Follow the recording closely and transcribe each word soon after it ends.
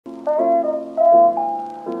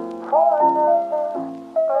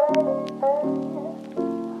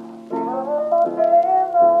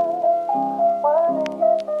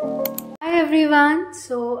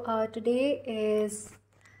everyone. Today is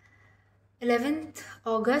 11th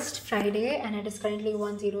August, Friday, and it is currently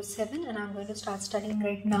 1:07, and I'm going to start studying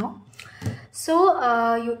right now.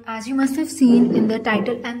 As you must have seen in the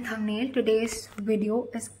title and thumbnail, today's video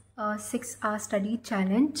is a 6-hour study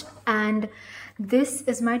challenge, and this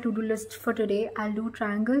is my to-do list for today. I'll do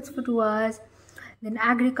triangles for 2 hours, then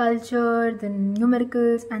agriculture, then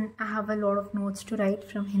numericals, and I have a lot of notes to write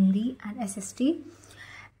from Hindi and SST.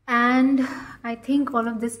 And I think all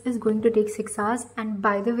of this is going to take 6 hours. And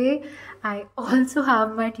by the way, I also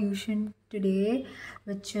have my tuition today,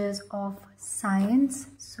 which is of science.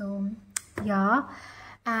 So yeah,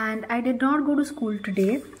 and I did not go to school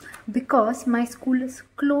today because my school is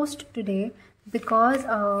closed today because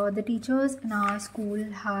the teachers in our school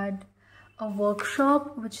had a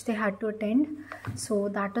workshop which they had to attend. So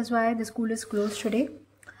that is why the school is closed today.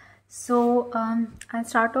 So I'll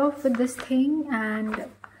start off with this thing, and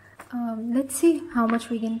let's see how much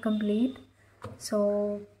we can complete. So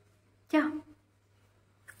yeah,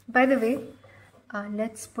 by the way,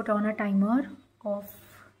 let's put on a timer of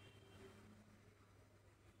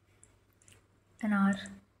an hour.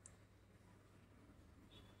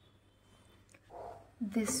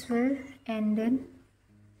 This will end in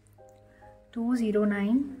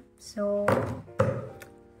 2:09. So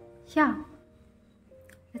yeah,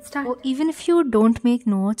 let's start. So even if you don't make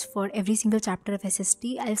notes for every single chapter of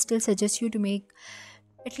SST, I'll still suggest you to make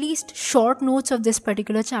at least short notes of this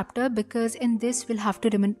particular chapter, because in this we'll have to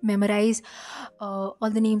memorize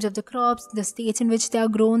all the names of the crops, the states in which they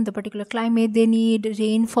are grown, the particular climate they need,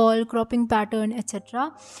 rainfall, cropping pattern,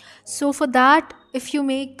 etc. So for that, if you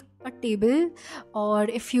make a table, or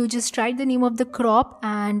if you just write the name of the crop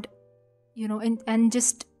and and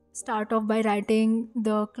just start off by writing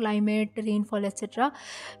the climate, rainfall, etc.,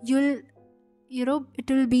 it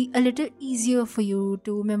will be a little easier for you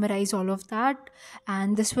to memorize all of that.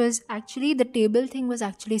 And this was actually, the table thing was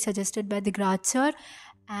actually suggested by the Grad sir,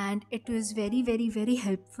 and it was very, very, very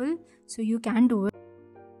helpful. So you can do it.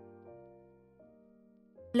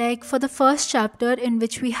 Like for the first chapter, in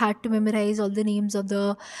which we had to memorize all the names of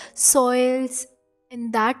the soils,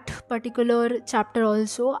 in that particular chapter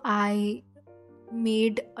also I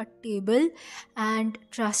made a table, and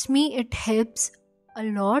trust me, it helps a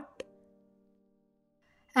lot.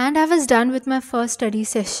 And I was done with my first study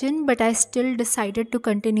session, but I still decided to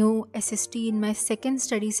continue SST in my second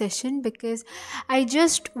study session, because I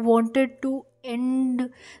just wanted to end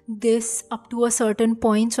this up to a certain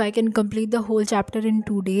point so I can complete the whole chapter in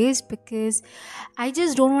 2 days, because I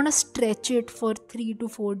just don't want to stretch it for 3 to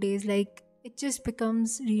 4 days. Like, it just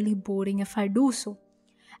becomes really boring if I do so.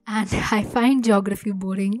 And I find geography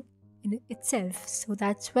boring in itself. So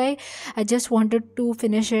that's why I just wanted to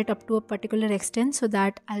finish it up to a particular extent so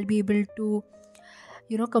that I'll be able to,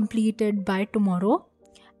 complete it by tomorrow.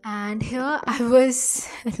 And here I was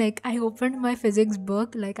like, I opened my physics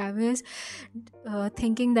book, like I was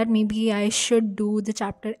thinking that maybe I should do the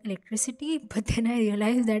chapter electricity, but then I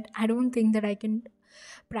realized that I don't think that I can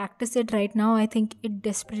practice it right now. I think it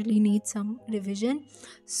desperately needs some revision.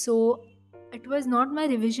 So it was not my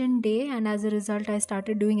revision day, and as a result I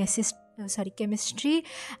started doing chemistry,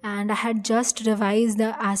 and I had just revised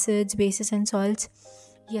the acids, bases and salts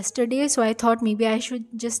yesterday. So I thought maybe I should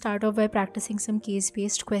just start off by practicing some case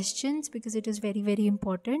based questions, because it is very, very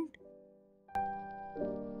important.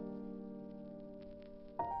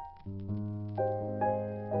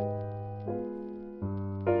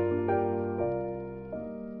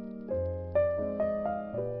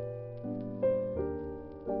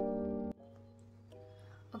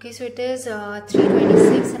 Okay, so it is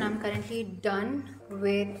 3:26 and I'm currently done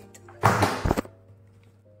with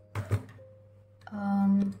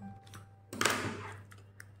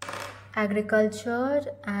agriculture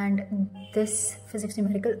and this physics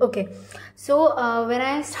numerical. Okay, so when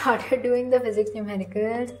I started doing the physics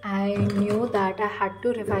numericals, I knew that I had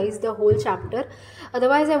to revise the whole chapter,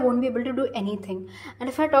 otherwise I won't be able to do anything. And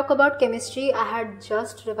if I talk about chemistry, I had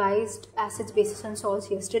just revised acids, bases and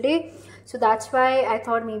salts yesterday, so that's why I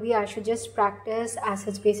thought maybe I should just practice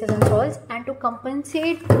acids, bases and salts. And to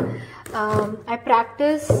compensate, I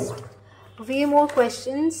practiced way more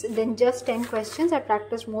questions than just 10 questions. I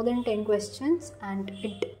practiced more than 10 questions and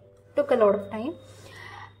it took a lot of time.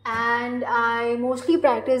 And I mostly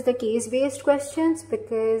practiced the case-based questions,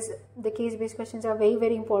 because the case-based questions are very,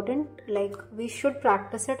 very important. Like, we should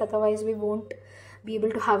practice it, otherwise we won't be able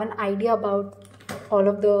to have an idea about all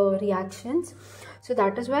of the reactions. So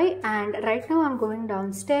that is why. And right now I'm going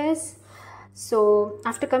downstairs. So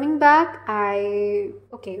after coming back,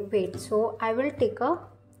 so I will take a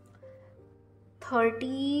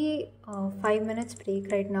 35 minutes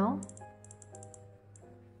break right now.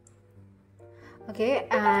 Okay,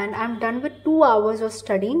 and I'm done with 2 hours of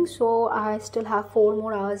studying, so I still have 4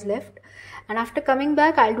 more hours left. And after coming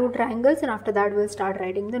back, I'll do triangles, and after that we'll start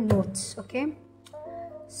writing the notes. Okay,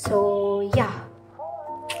 so yeah,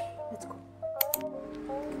 let's go.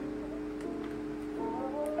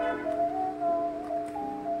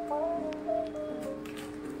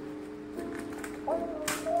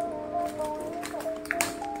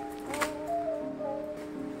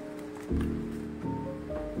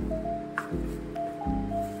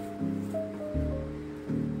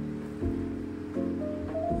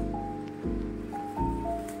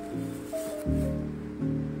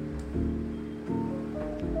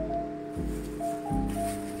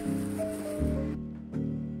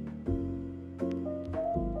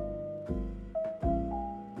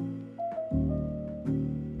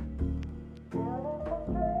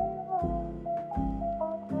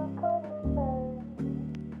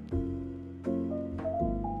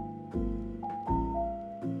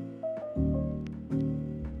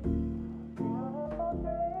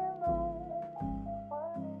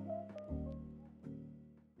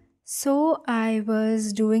 So I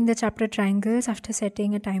was doing the chapter triangles after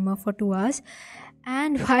setting a timer for 2 hours,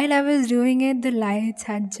 and while I was doing it, the lights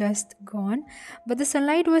had just gone, but the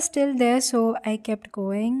sunlight was still there, so I kept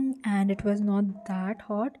going, and it was not that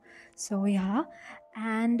hot. So yeah,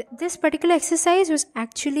 and this particular exercise was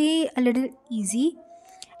actually a little easy.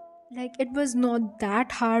 Like, it was not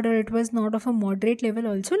that hard, or it was not of a moderate level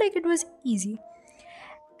also, like it was easy.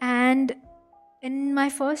 And in my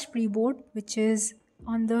first pre-board, which is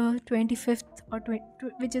on the 25th or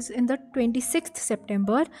which is in the 26th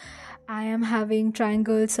September, I am having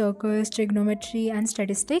triangles, circles, trigonometry and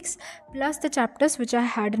statistics, plus the chapters which I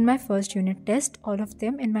had in my first unit test, all of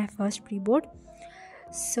them in my first pre-board.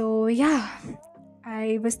 So yeah,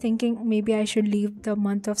 I was thinking maybe I should leave the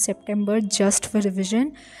month of September just for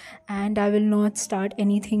revision, and I will not start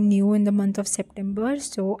anything new in the month of September.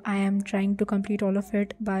 So I am trying to complete all of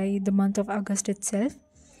it by the month of August itself.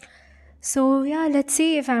 So yeah, let's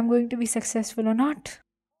see if I'm going to be successful or not.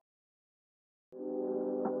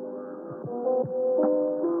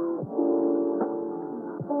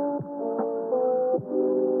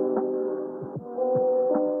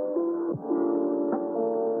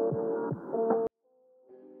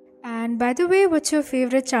 And by the way, what's your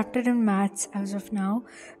favorite chapter in maths as of now?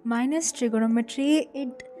 Mine is trigonometry.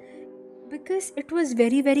 It because it was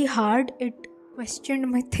very hard. It questioned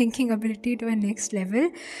my thinking ability to a next level.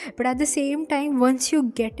 But at the same time, once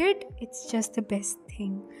you get it, it's just the best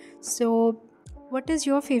thing. So, what is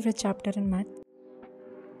your favorite chapter in math?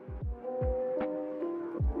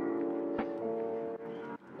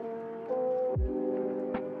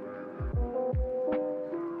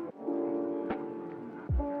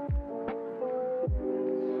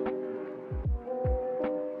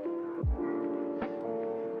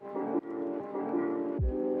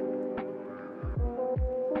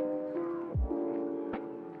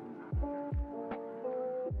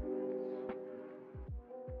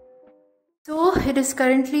 So it is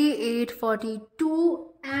currently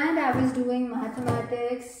 8:42 and I was doing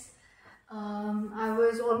mathematics. I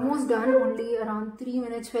was almost done, only around 3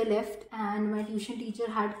 minutes were left, and my tuition teacher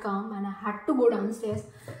had come and I had to go downstairs.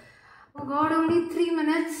 Oh god, only 3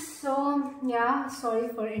 minutes. So yeah, sorry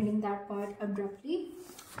for ending that part abruptly.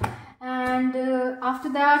 And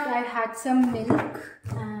after that I had some milk,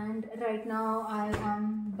 and right now I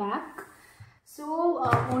am back. So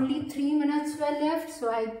only 3 minutes were left, so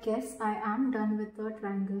I guess I am done with the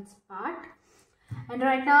triangles part. And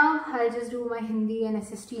right now I'll just do my Hindi and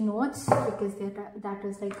SST notes because that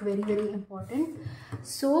is like very important.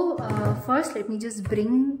 So first let me just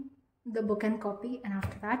bring the book and copy, and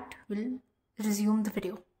after that we'll resume the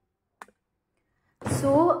video.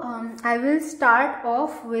 So I will start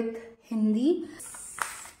off with Hindi.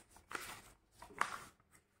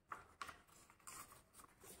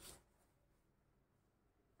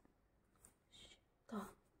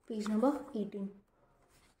 Page number 18.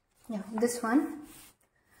 Yeah, this one.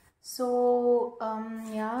 So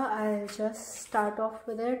yeah, I'll just start off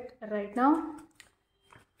with it right now.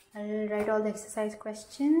 I'll write all the exercise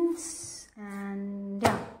questions, and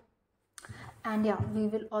yeah, we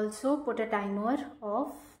will also put a timer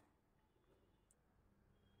of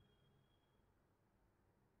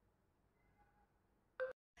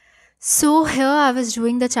So here I was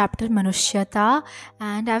doing the chapter Manushyata,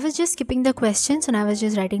 and I was just skipping the questions and I was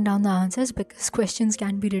just writing down the answers because questions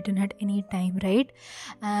can be written at any time, right?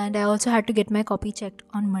 And I also had to get my copy checked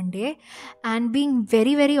on Monday. And being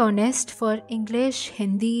very honest, for English,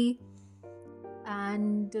 Hindi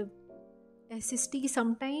and SST,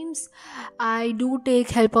 sometimes I do take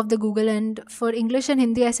help of the Google, and for English and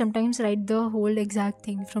Hindi I sometimes write the whole exact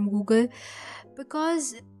thing from Google,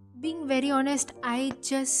 because being very honest, I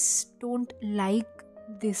just don't like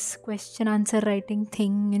this question answer writing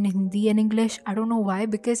thing in Hindi and English. I don't know why,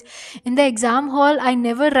 because in the exam hall I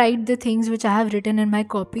never write the things which I have written in my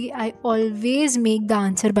copy. I always make the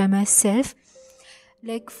answer by myself.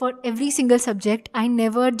 Like for every single subject, I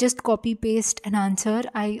never just copy paste an answer.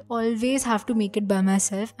 I always have to make it by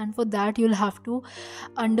myself, and for that you'll have to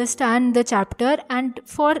understand the chapter. And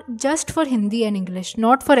for just for Hindi and English,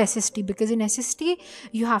 not for SST, because in SST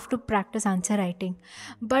you have to practice answer writing.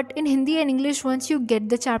 But in Hindi and English, once you get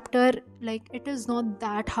the chapter, like, it is not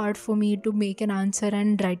that hard for me to make an answer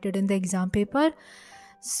and write it in the exam paper.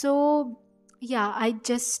 So yeah, I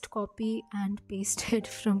just copy and paste it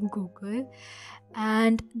from Google.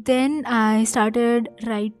 And then I started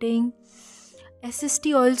writing SST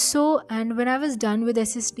also, and when I was done with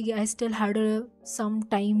SST I still had some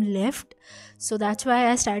time left, so that's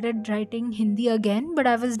why I started writing Hindi again. But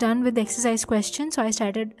I was done with the exercise questions, so I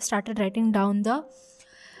started writing down the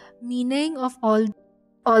meaning of all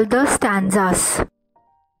the stanzas.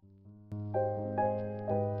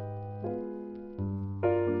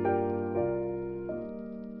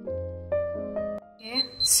 Okay,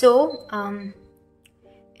 so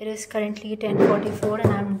it is currently 10:44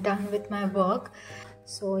 and I'm done with my work.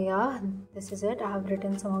 So yeah, this is it. I have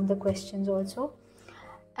written some of the questions also.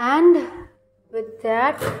 And with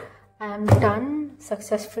that, I am done,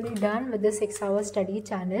 successfully done with the 6-hour study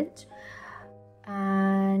challenge.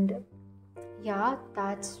 And yeah,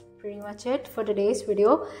 that's pretty much it for today's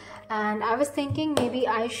video. And I was thinking maybe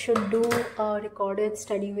I should do a recorded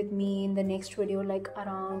study with me in the next video, like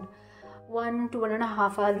around 1 to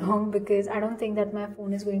 1.5 hour long, because I don't think that my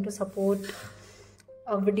phone is going to support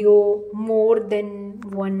a video more than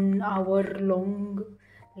 1 hour long.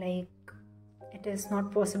 Like, it is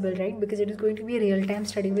not possible, right? Because it is going to be a real-time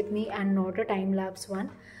study with me and not a time-lapse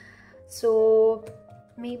one. So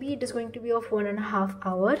maybe it is going to be of 1.5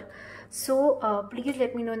 hour. So please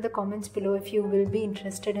let me know in the comments below if you will be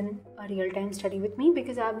interested in a real-time study with me,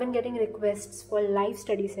 because I've been getting requests for live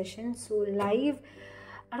study sessions. So live,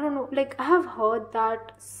 I don't know, like I have heard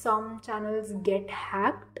that some channels get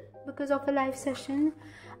hacked because of a live session.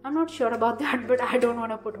 I'm not sure about that, but I don't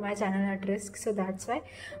want to put my channel at risk, so that's why.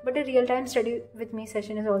 But a real-time study with me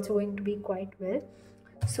session is also going to be quite well.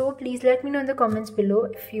 So please let me know in the comments below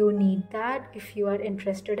if you need that, if you are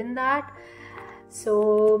interested in that.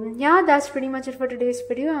 So yeah, that's pretty much it for today's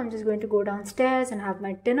video. I'm just going to go downstairs and have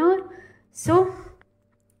my dinner. So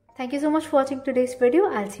thank you so much for watching today's video.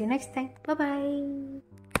 I'll see you next time. Bye bye.